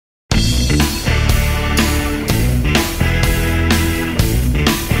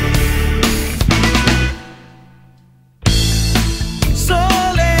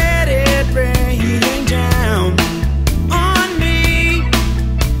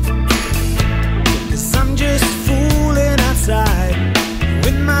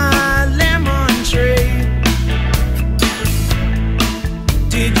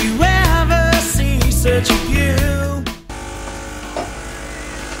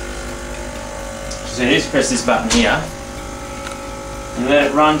So you just press this button here. You let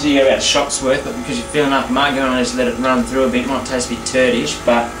it run till you get about a shot's worth, but because you feel enough mud going on, just let it run through a bit. It might taste a bit turdish,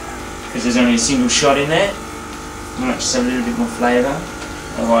 but because there's only a single shot in there, it might just have a little bit more flavour.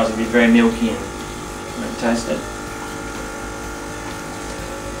 Otherwise it'll be very milky and you won't taste it.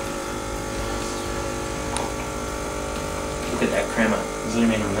 Look at that crema.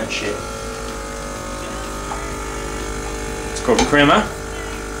 Zoom in on that shit. It's called crema.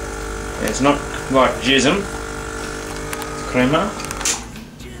 It's not like jism. It's crema.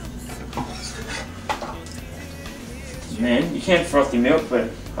 Man, you can froth your milk, but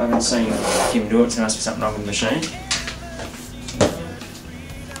I haven't seen Kim do it, so there must be something wrong with the machine.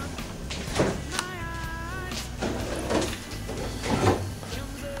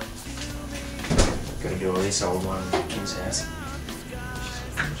 Gotta do all this old one at Kim's house.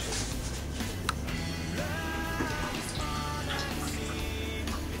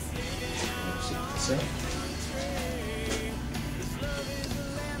 See?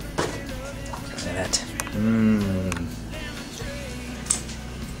 Look at that.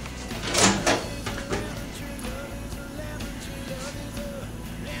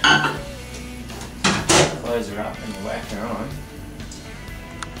 Close her up and you whack her on.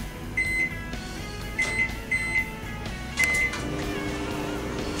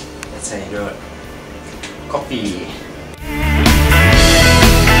 That's how you do it. Coffee.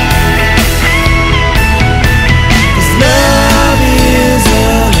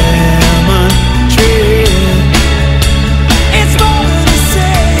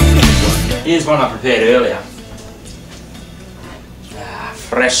 Here's one I prepared earlier.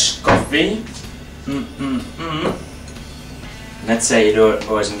 Fresh coffee. That's how you do it,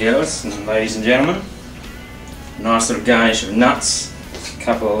 boys and girls and ladies and gentlemen. Nice little garnish of nuts. A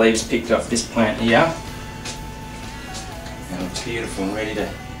couple of leaves picked off this plant here. And it's beautiful and ready to